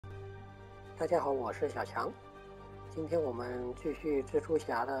大家好，我是小强。今天我们继续蜘蛛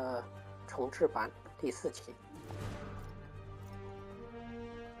侠的重制版第4期。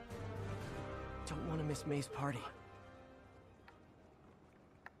Don't want to miss May's party.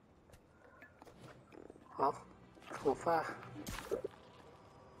 好，出发。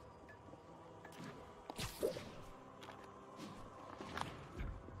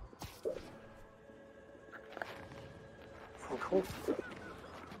俯冲。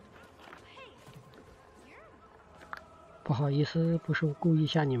不好意思，不是故意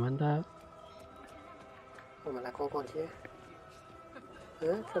吓你们的。我们来逛逛街。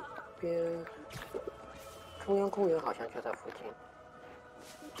这边中央公园好像就在附近。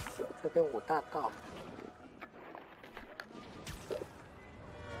这边5大道。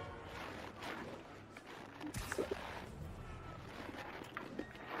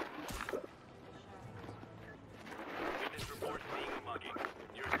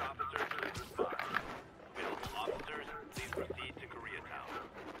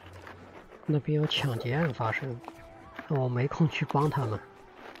那边有抢劫案发生，我没空去帮他们。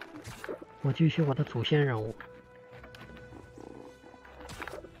我继续我的主线任务。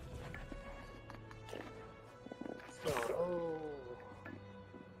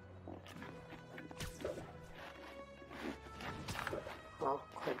好，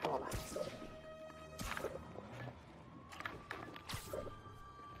快到了。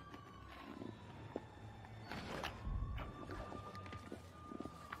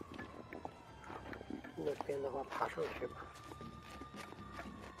那边的话，爬上去吧。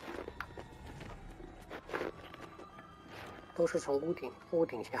都是从屋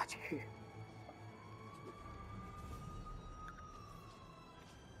顶下去。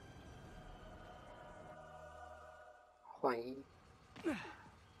换衣。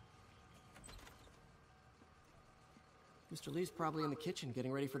Mr. Lee's probably in the kitchen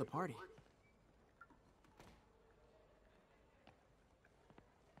getting ready for the party.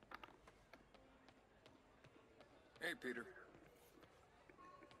 Hey, Peter.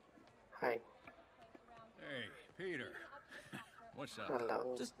 Hi. Hey, Peter. What's up?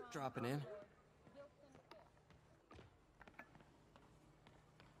 Hello. Just dropping in.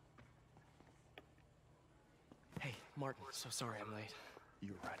 Hey, Martin, so sorry I'm late.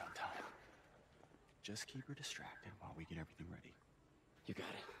 You were right on time. Just keep her distracted while we get everything ready. You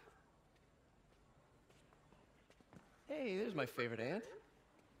got it. Hey, there's my favorite aunt.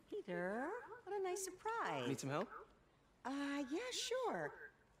 Peter, what a nice surprise. Need some help? Yeah, sure.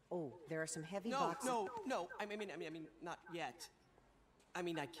 Oh, there are some heavy No, boxes. no. I mean, not yet. I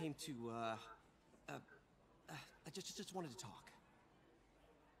mean, I came to, I just wanted to talk.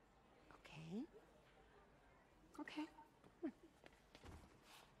 Okay. Okay.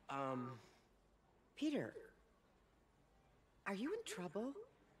 Peter, are you in trouble?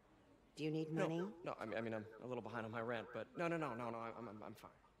 Do you need money? No, I mean, I'm a little behind on my rent, but no, I'm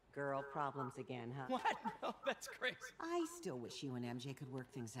fine. Girl problems again, huh? What? No, that's crazy. I still wish you and MJ could work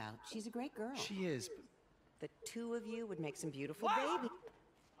things out. She's a great girl. She is. The two of you would make some beautiful babies.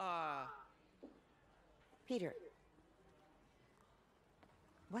 Peter,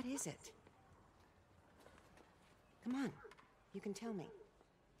 what is it? Come on, you can tell me.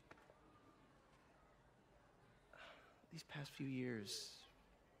 These past few years,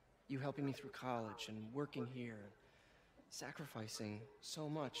 you helping me through college and working here, sacrificing so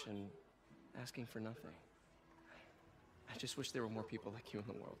much and asking for nothing. I just wish there were more people like you in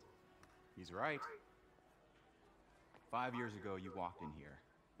the world. He's right. 5 years ago, you walked in here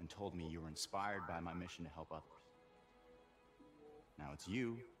and told me you were inspired by my mission to help others. Now it's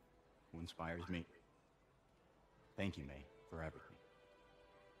you who inspires me. Thank you, May, for everything.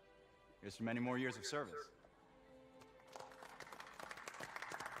 Here's to many more years of service.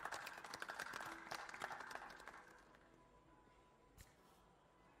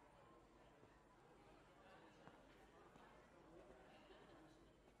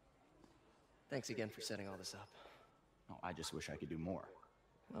 Thanks again for setting all this up. Oh, I just wish I could do more.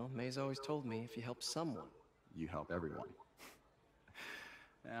 Well, May's always told me if you help someone, You help everyone.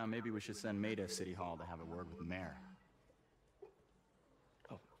 Maybe we should send May to City Hall to have a word with the mayor.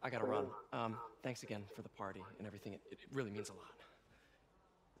 Oh, I gotta run. Thanks again for the party and everything. It really means a lot.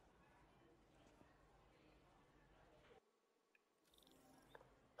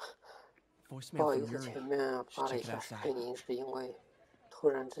 Voicemail 不好意 from 思， Yuri. 前面发了一下视频音，是因为突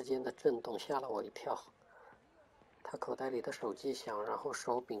然之间的震动吓了我一跳。他口袋里的手机响，然后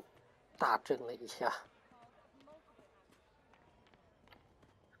手柄大震了一下。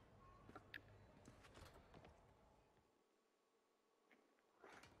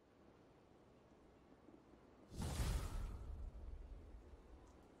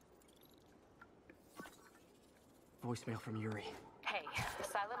voicemail from Yuri. Hey,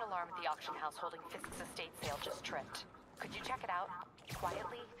 silent alarm at the auction house holding Fisk's estate sale just tripped. Could you check it out?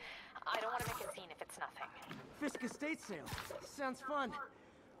 Quietly? I don't want to make a scene if it's nothing. Fisk estate sale. Sounds fun.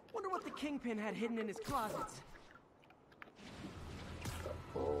 Wonder what the Kingpin had hidden in his closets.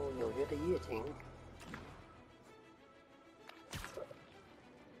 哦，纽约的夜景。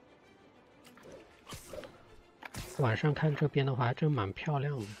晚上看这边的话，还真蛮漂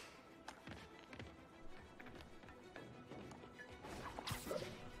亮的。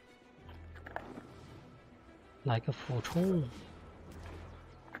来个俯冲，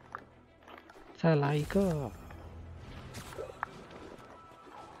再来一个，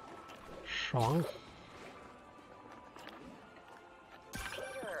爽！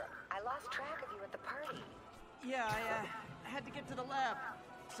 Peter, I lost track of you at the party. Yeah, I had to get to the lab.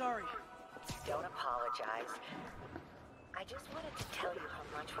 Sorry. Don't apologize. I just wanted to tell you how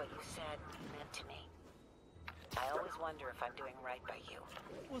much what you said meant to me. I always wonder if I'm doing right by you.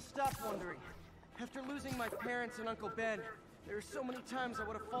 Well, stop wondering. After losing my parents and Uncle Ben, there are so many times I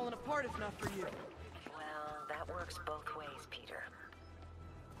would have fallen apart if not for you. Well, that works both ways, Peter.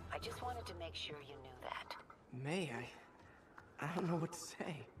 I just wanted to make sure you knew that. May I don't know what to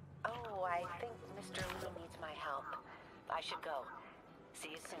say. Oh, I think Mr. Lee needs my help. I should go. See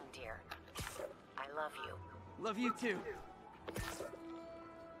you soon, dear. I love you. Love you too.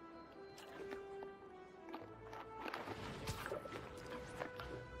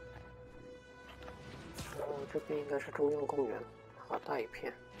 哦，这边应该是中央公园，好大一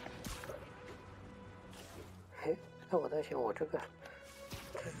片。嘿，那我在想，我这个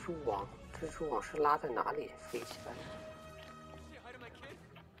蜘蛛网是拉在哪里飞起来的？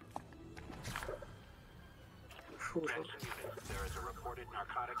树上。 There is a reported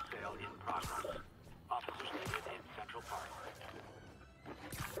narcotics sale in progress. Officers needed in Central Park.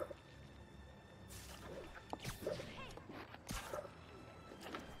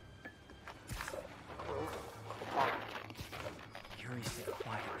 嗯，好大。 Yuri, sit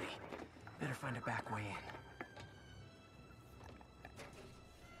quietly. Better find a back way in.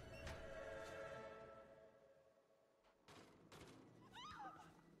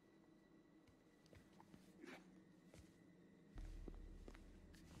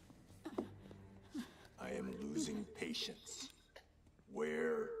 I am losing patience.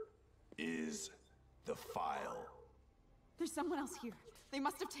 Where is the file? There's someone else here. They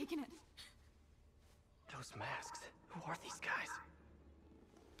must have taken it. Those masks. Who are these guys?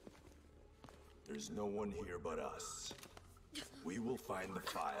 There's no one here but us. We will find the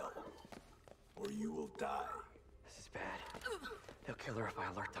file, or you will die. This is bad. They'll kill her if I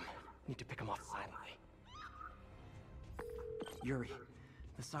alert them. Need to pick them off silently. Yuri,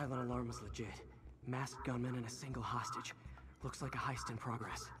 the silent alarm was legit. Masked gunmen and a single hostage. Looks like a heist in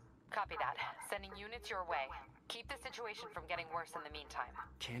progress. Copy that. Sending units your way. Keep the situation from getting worse in the meantime.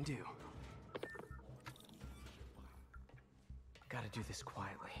 Can do. Gotta do this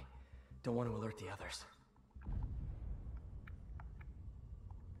quietly. Don't want to alert the others.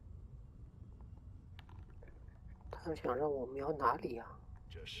 他们想让我瞄哪里呀？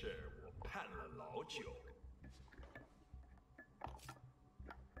这事我盼了老久。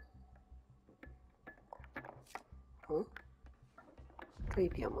嗯，这一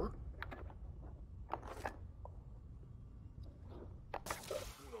点吗？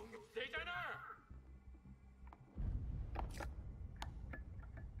谁在那儿？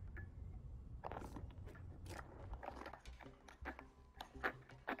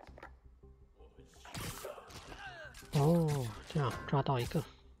 哦，这样抓到一个。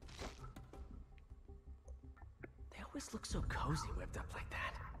 They always look so cozy whipped up like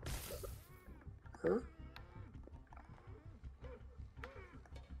that. 嗯？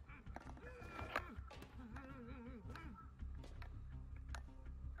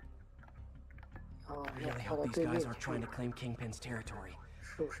哦，要 Really 跳 hope 到 these 对面 guys aren't 去 trying to claim Kingpin's territory.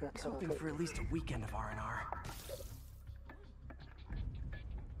 是不是要 I was 跳到 hoping 这 for at 里？ least a weekend of R&R.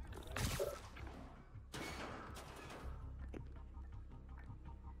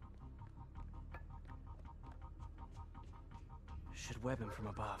 Should web him from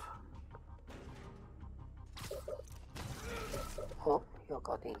above. 好，要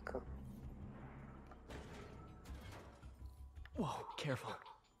搞定一个。 Whoa, careful.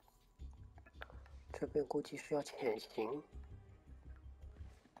 这边估计是要潜行。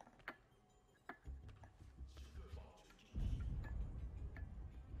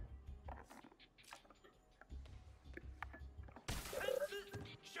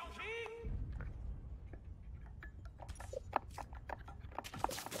小心！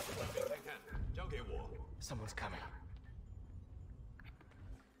 看看，交给我。 Someone's coming.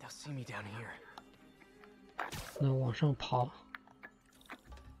 They'll see me down here. 那往上跑，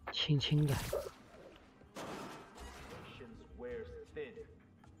轻轻的。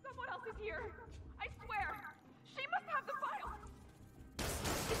Someone else is here. I swear. She must have the file.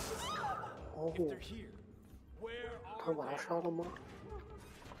 哦，他把他杀了吗？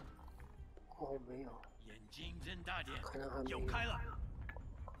哦，没有，眼睛睁大点，可能还没有。有开了。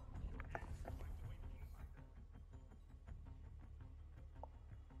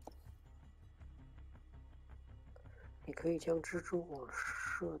你可以将蜘蛛网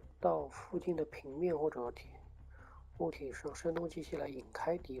射到附近的平面或者物体上，声东击西来引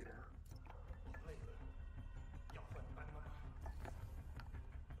开敌人。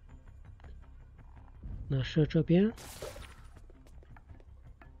那射这边，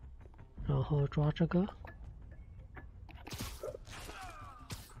然后抓这个。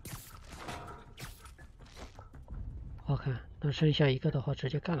OK， 那剩下一个的话，直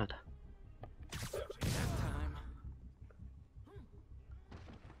接干了他。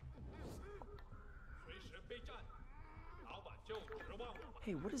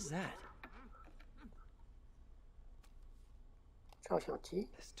Hey, what is that? 照相机。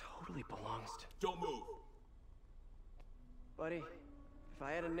 This totally belongs to... Don't move. Buddy, if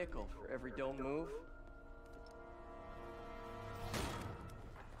I had a nickel for every don't move...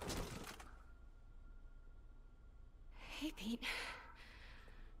 Hey, Pete.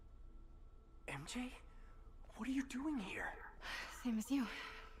 MJ? What are you doing here? Same as you.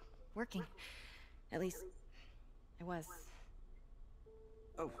 Working. At least, I was.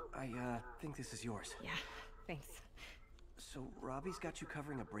 Oh, I think this is yours. Yeah, thanks. So, Robbie's got you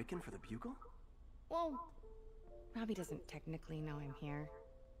covering a break-in for the Bugle? Well, Robbie doesn't technically know I'm here.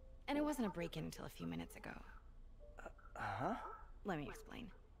 And it wasn't a break-in until a few minutes ago. Uh-huh? Let me explain.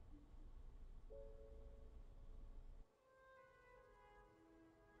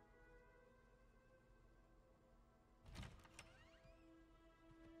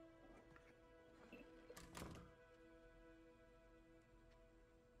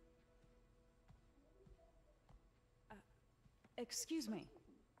 Excuse me.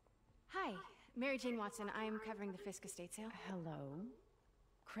 Hi, Mary Jane Watson. I'm covering the Fisk estate sale. Hello.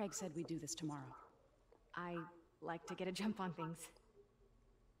 Craig said we'd do this tomorrow. I like to get a jump on things.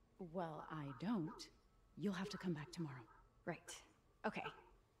 Well, I don't. You'll have to come back tomorrow. Right. Okay.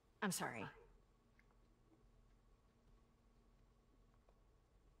 I'm sorry.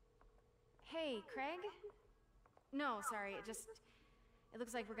 Hey, Craig? No, sorry. It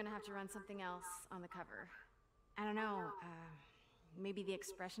looks like we're gonna have to run something else on the cover. I don't know, maybe the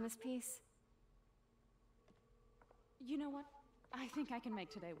expressionist piece? You know what? I think I can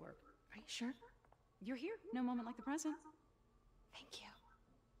make today work. Are you sure? You're here. No moment like the present. Thank you.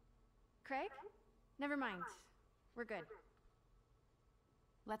 Craig? Never mind. We're good.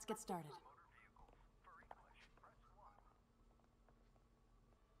 Let's get started.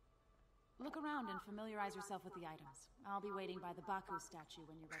 Look around and familiarize yourself with the items. I'll be waiting by the Baku statue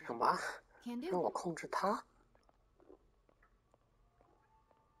when you're ready. 什么？ Can do. 让我控制他？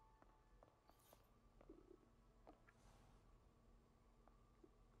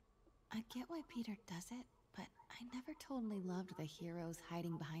 I get why Peter does it, but I never totally loved the heroes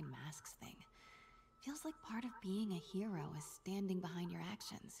hiding behind masks thing. Feels like part of being a hero is standing behind your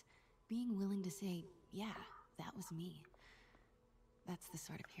actions. Being willing to say, yeah, that was me. That's the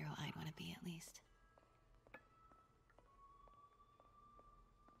sort of hero I'd want to be, at least.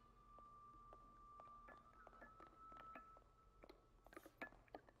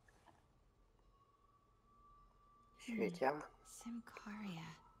 Simcaria.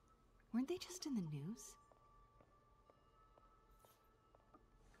 Weren't they just in the news?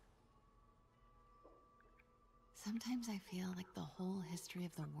 Sometimes I feel like the whole history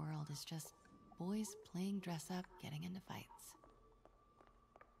of the world is just boys playing dress up, getting into fights.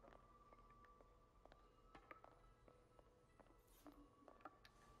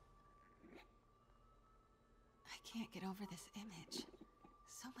 I can't get over this image.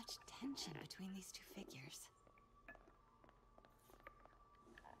 So much tension between these two figures.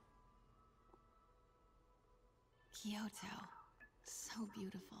 Kyoto. So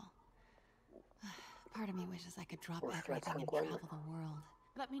beautiful. Part of me wishes I could drop everything and travel the world.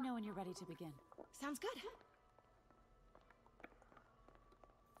 Let me know when you're ready to begin. Sounds good.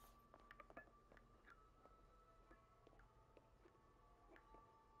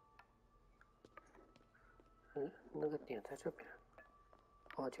 Mm, 那个点在这边，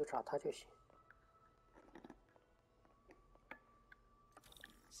哦，就找他就行。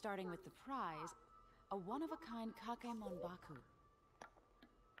 Starting with the prize, a one-of-a-kind Kakemon Baku.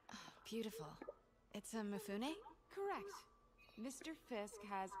 Beautiful. It's a Mifune? Correct. Mr. Fisk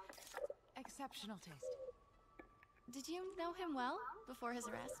has exceptional taste. Did you know him well before his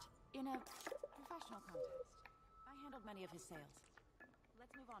arrest? In a professional context, I handled many of his sales.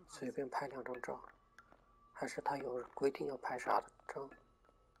 Let's move on. 随便拍2张照，还是他有规定要拍啥的照？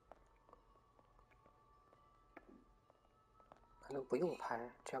可能不用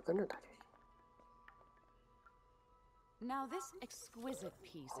拍，只要跟着他就行。 Now this exquisite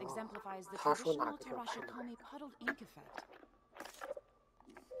piece exemplifies the traditional Terashikomi puddled ink effect.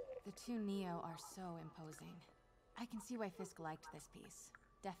 The two Neo are so imposing. I can see why Fisk liked this piece.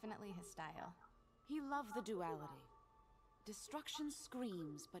 Definitely his style. He loved the duality. Destruction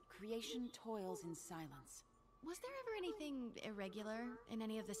screams, but creation toils in silence. Was there ever anything irregular in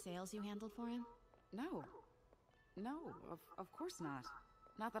any of the sales you handled for him? No. No, of course not.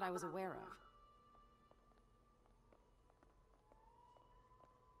 Not that I was aware of.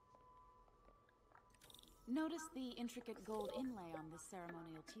 Notice the intricate gold inlay on this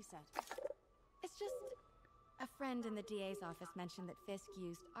ceremonial tea set. It's just... a friend in the DA's office mentioned that Fisk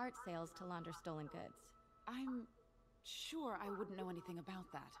used art sales to launder stolen goods. I'm sure I wouldn't know anything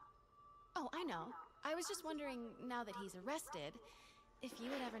about that. Oh, I know. I was just wondering, now that he's arrested, if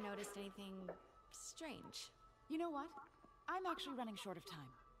you had ever noticed anything strange. You know what? I'm actually running short of time.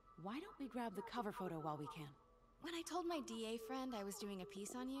 Why don't we grab the cover photo while we can? When I told my DA friend I was doing a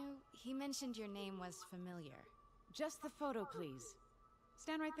piece on you, he mentioned your name was familiar. Just the photo, please.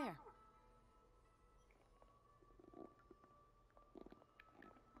 Stand right there.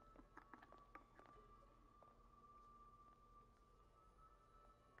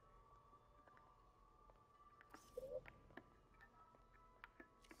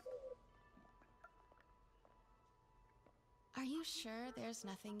 Are you sure there's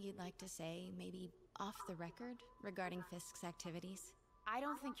nothing you'd like to say, maybe off the record, regarding Fisk's activities? I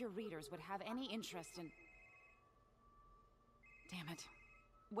don't think your readers would have any interest in... Damn it.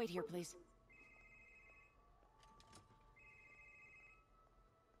 Wait here, please.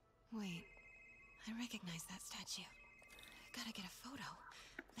 Wait, I recognize that statue. Gotta get a photo.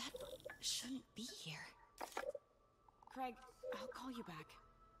 That shouldn't be here. Craig, I'll call you back.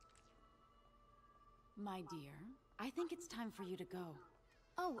 My dear, I think it's time for you to go.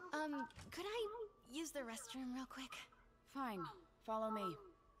 Oh, could I use the restroom real quick? Fine. Follow me.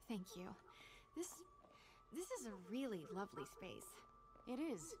 Thank you. This is a really lovely space. It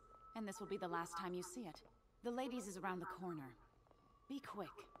is. And this will be the last time you see it. The ladies is around the corner. Be quick.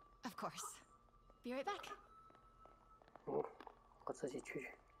 Of course. Be right back. 我自己去。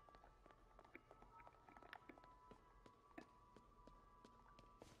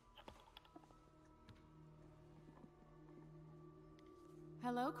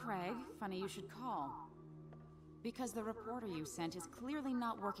 Hello, Craig. Funny you should call. Because the reporter you sent is clearly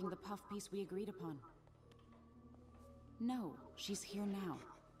not working the puff piece we agreed upon. No, she's here now.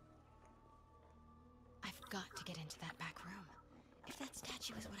 I've got to get into that back room. If that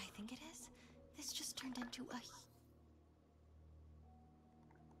statue is what I think it is, this just turned into a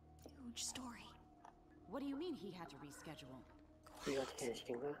huge story. What do you mean he had to reschedule? 比较典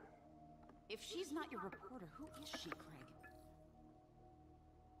型啊。 If she's not your reporter, who is she, Craig?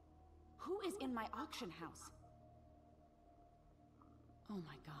 Who is in my auction house? Oh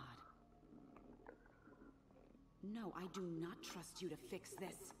my god. No, I do not trust you to fix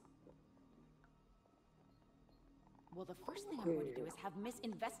this. Well, the first thing I'm going to do is have Miss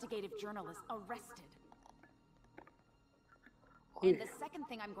Investigative Journalist arrested. And the second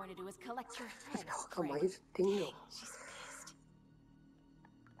thing I'm going to do is collect your head, Craig. She's pissed.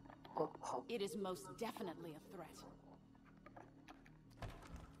 It is most definitely a threat.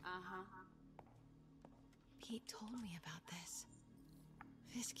 Uh-huh. Pete told me about this.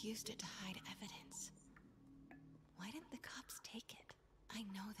 Fisk used it to hide evidence. Why didn't the cops take it? I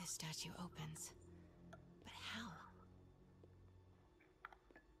know this statue opens. But how?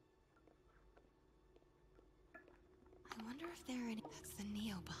 I wonder if there are any... That's the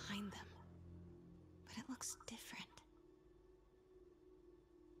Neo behind them. But it looks different.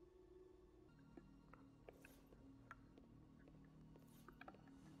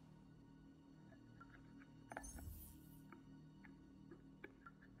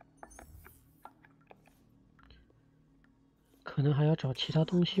 "可能还要找其他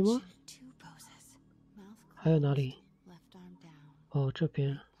东西吗？还有哪里？哦，这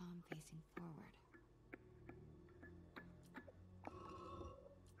边。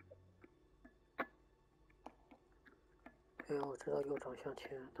 哎，我知道右转向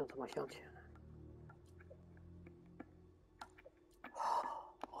前，但怎么向前呢？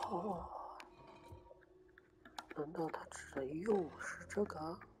哦，难道他指的右是这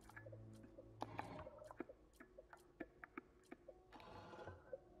个？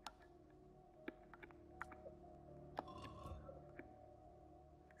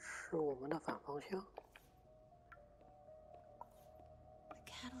是我们的反方向。 The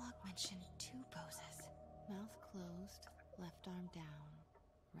catalog mentioned 2 poses. Mouth closed, left arm down,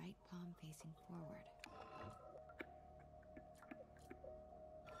 right palm facing forward.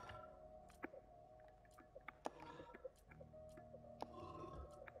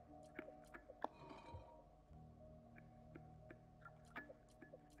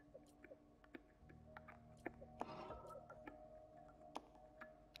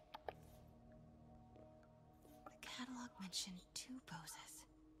 The catalog mentioned 2 poses.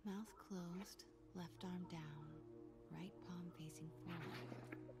 Mouth closed, left arm down, right palm facing forward.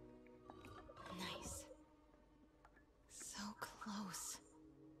 Nice. So close.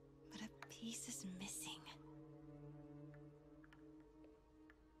 But a piece is missing.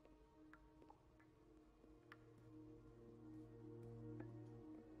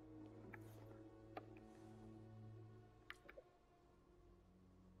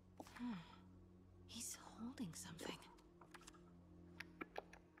 He's holding something.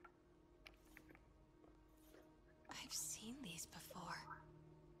 I've seen these before.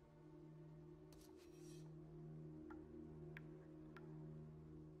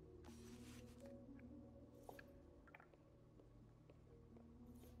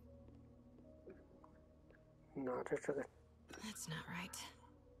 That's not right.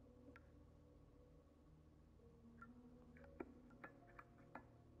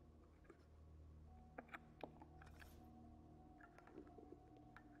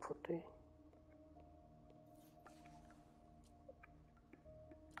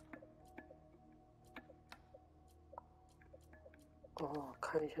 Oh,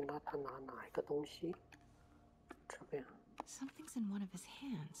 看一下他拿哪一个东西。这边。Something's in one of his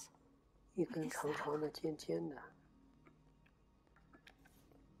hands. 一根长长的、尖尖的。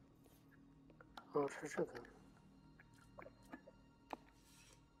哦，是这个。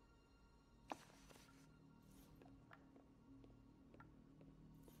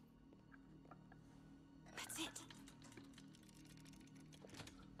That's it.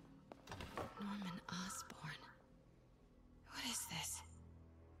 Norman Osborn. What is this?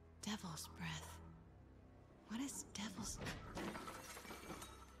 Devil's breath. What is devil's...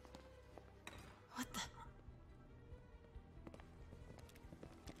 What the...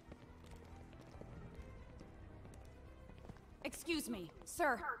 Excuse me,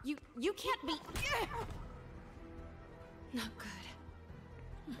 sir. You can't be... Not good.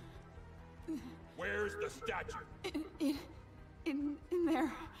 Where's the statue? In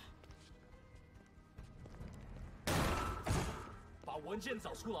there. 把文件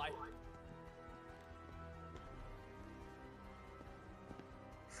找出来。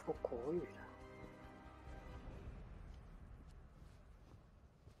说国语的。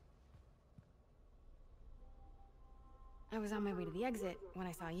 I was on my way to the exit when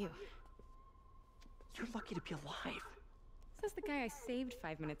I saw you. You're lucky to be alive. Says the guy I saved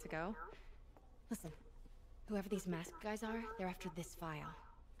 5 minutes ago. Listen, whoever these masked guys are, they're after this file.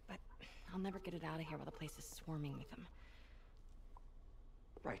 But I'll never get it out of here while the place is swarming with them.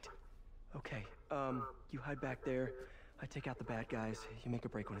 Right. Okay, you hide back there. I take out the bad guys. You make a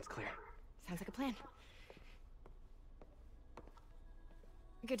break when it's clear. Sounds like a plan.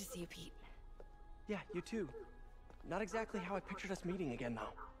 Good to see you, Pete. Yeah, you too. Not exactly how I pictured us meeting again,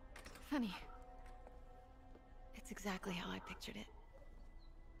 though. Funny. It's exactly how I pictured it.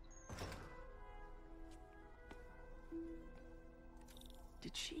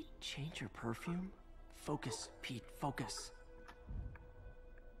 Did she change her perfume? Focus, Pete, focus.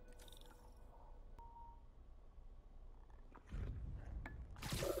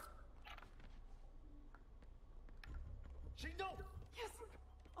 Yes.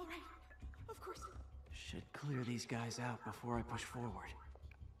 All right. Of course. Should clear these guys out before I push forward.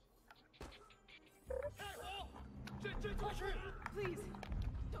 Please,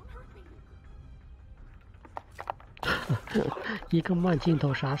 don't hurt me. 一个慢镜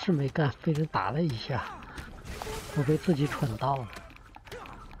头啥事没干，被人打了一下，我被自己蠢到了。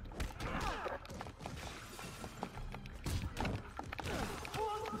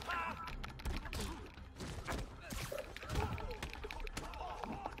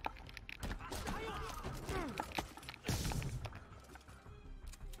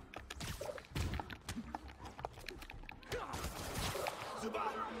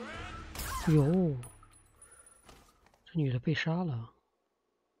哟，这女的被杀了，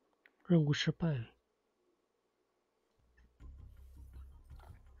任务失败。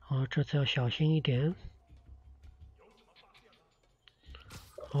好，这次要小心一点。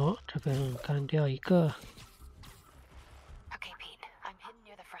好，这边干掉一个。 Okay, Pete, I'm hidden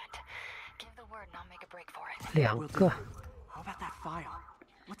near the front. Give the word and I'll make a break for it. 2个。 How about that file?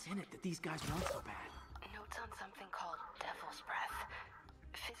 What's in it that these guys want so bad? Notes on something called Devil's Breath.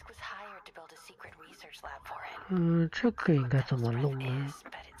 Fisk was hired to build a secret research lab for it. 这个应该怎么弄呢？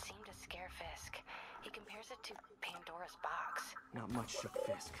 But it seemed to scare Fisk. He compares it to Pandora's box. Not much shook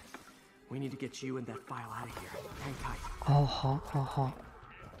Fisk. We need to get you and that file out of here. Hang tight. 哦，好，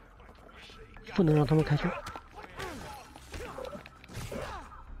不能让他们开枪。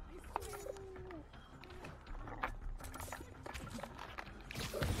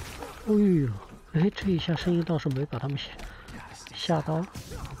哎呦，哎，这一下声音倒是没把他们吓到，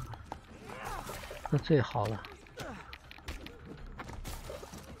那最好了。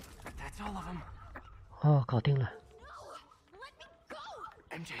哦，搞定了。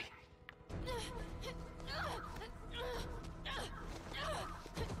MJ.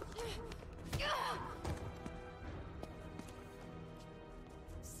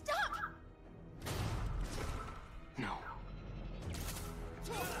 No.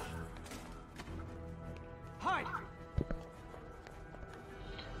 Hide.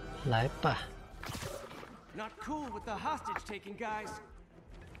 来吧。 Not cool with the hostage taking, guys.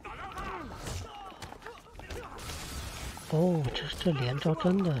 哦，这连招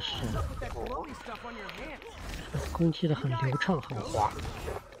真的是攻击的很流畅，很滑。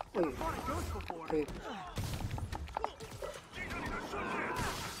对。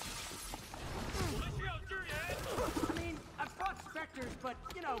 But,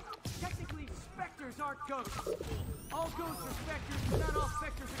 you know, technically specters aren't ghosts. All ghosts are specters, but not all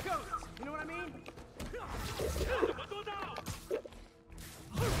specters are ghosts. You know what I mean?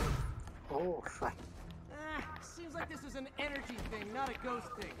 Oh, right. Seems like this is an energy thing, not a ghost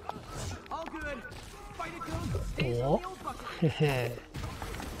thing. All good. Fight a ghost, stays in the old bucket. 嘿嘿。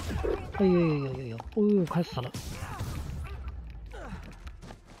哎呦，哦呦，快死了。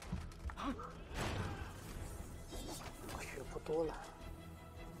 多了，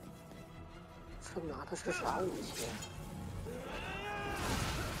这拿的是啥武器？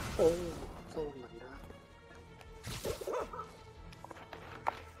哦，这么猛的！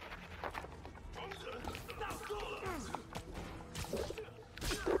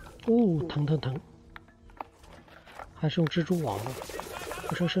哦，疼，还是用蜘蛛网的，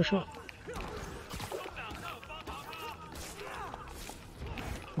射！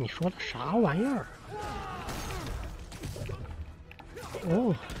你说的啥玩意儿？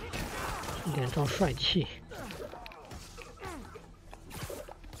 哦，脸上帅气。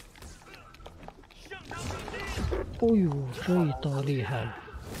哦呦，这一刀厉害！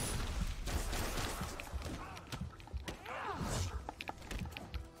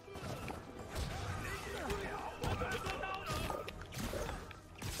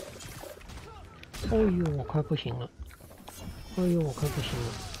哦呦，我快不行了！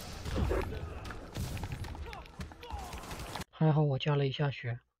还好我加了一下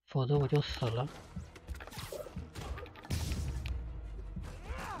血，否则我就死了。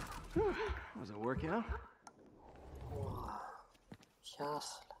Was it working out? 哇，吓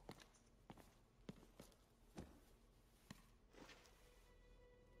死了！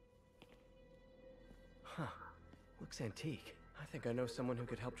 Huh. Looks antique. I think I know someone who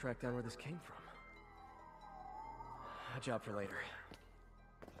could help track down where this came from. A job for later.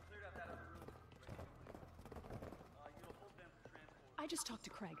 I just talked to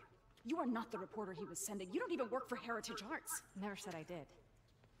Craig. You are not the reporter he was sending. You don't even work for Heritage Arts. Never said I did.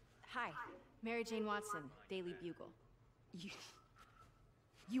 Hi, Mary Jane Watson, Daily Bugle.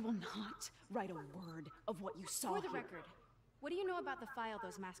 You will not write a word of what you saw For the here. record, what do you know about the file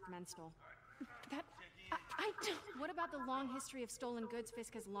those masked men stole? That... I don't... What about the long history of stolen goods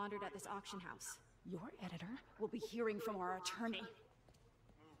Fisk has laundered at this auction house? Your editor will be hearing from our attorney.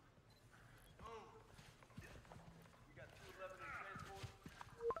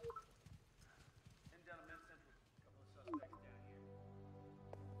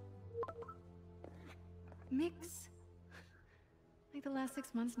 Mix? Like the last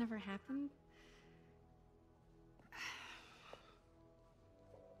 6 months never happened?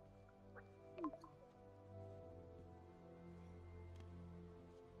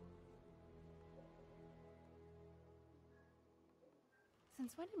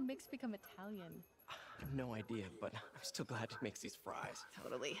 Since when did Mix become Italian? I have no idea, but I'm still glad he makes these fries.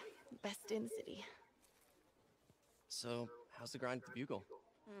 Totally. Best in city. So, how's the grind at the Bugle?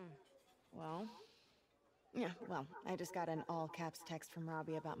 Well, I just got an all-caps text from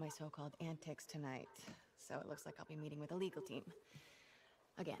Robbie about my so-called antics tonight. So it looks like I'll be meeting with a legal team.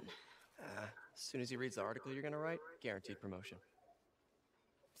 Again. As soon as he reads the article you're gonna write, guaranteed promotion.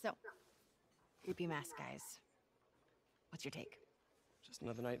 So, creepy mask guys. What's your take? Just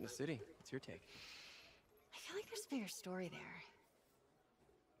another night in the city. What's your take? I feel like there's a bigger story there.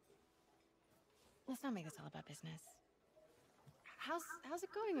 Let's not make this all about business. How's it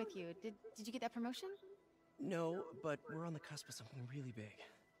going with you? Did you get that promotion? No, but we're on the cusp of something really big.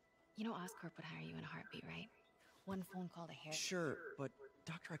 You know Oscorp would hire you in a heartbeat, right? One phone call to hair. Sure, but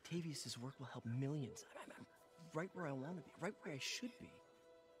Dr. Octavius's work will help millions. I'm right where I want to be, right where I should be.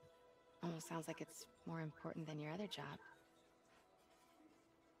 Almost sounds like it's more important than your other job.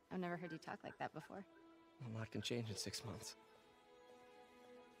 I've never heard you talk like that before. A lot can change in 6 months.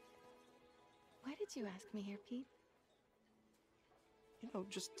 Why did you ask me here, Pete? You know,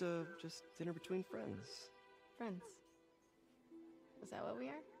 just dinner between friends. Friends. Is that what we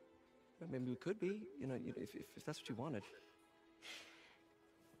are? Maybe we could be, you know, if that's what you wanted.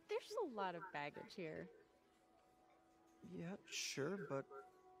 There's a lot of baggage here. Yeah, sure, but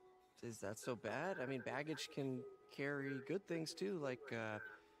is that so bad? I mean, baggage can carry good things too,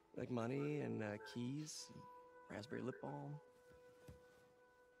 like money and keys, and raspberry lip balm.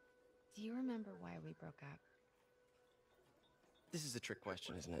 Do you remember why we broke up? This is a trick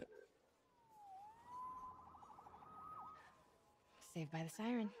question, isn't it? Saved by the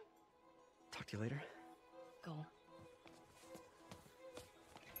siren. Talk to you later. Go.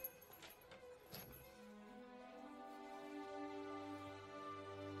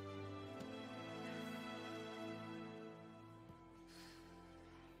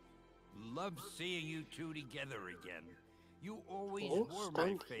 Love seeing you two together again. You always were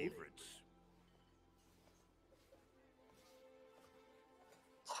my favorites.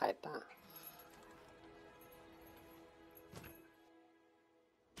 彩蛋。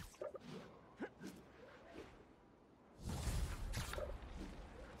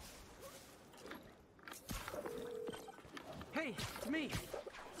Hey, it's me.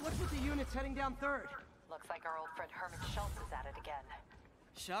 What's with the units heading down 3rd? Looks like our old friend Herman Schultz is at it again.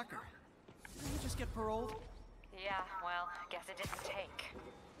 Shocker. Didn't you just get paroled? Yeah, well, guess it didn't take.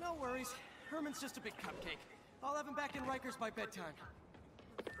 No worries. Herman's just a big cupcake. I'll have him back in Rikers by bedtime.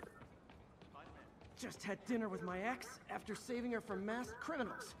 Just had dinner with my ex after saving her from masked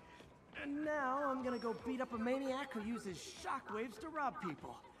criminals. And now I'm gonna go beat up a maniac who uses shockwaves to rob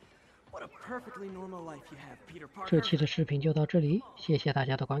people. What a perfectly normal life you have, Peter Parker. 这期的视频就到这里，谢谢大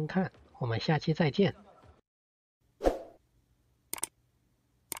家的观看，我们下期再见。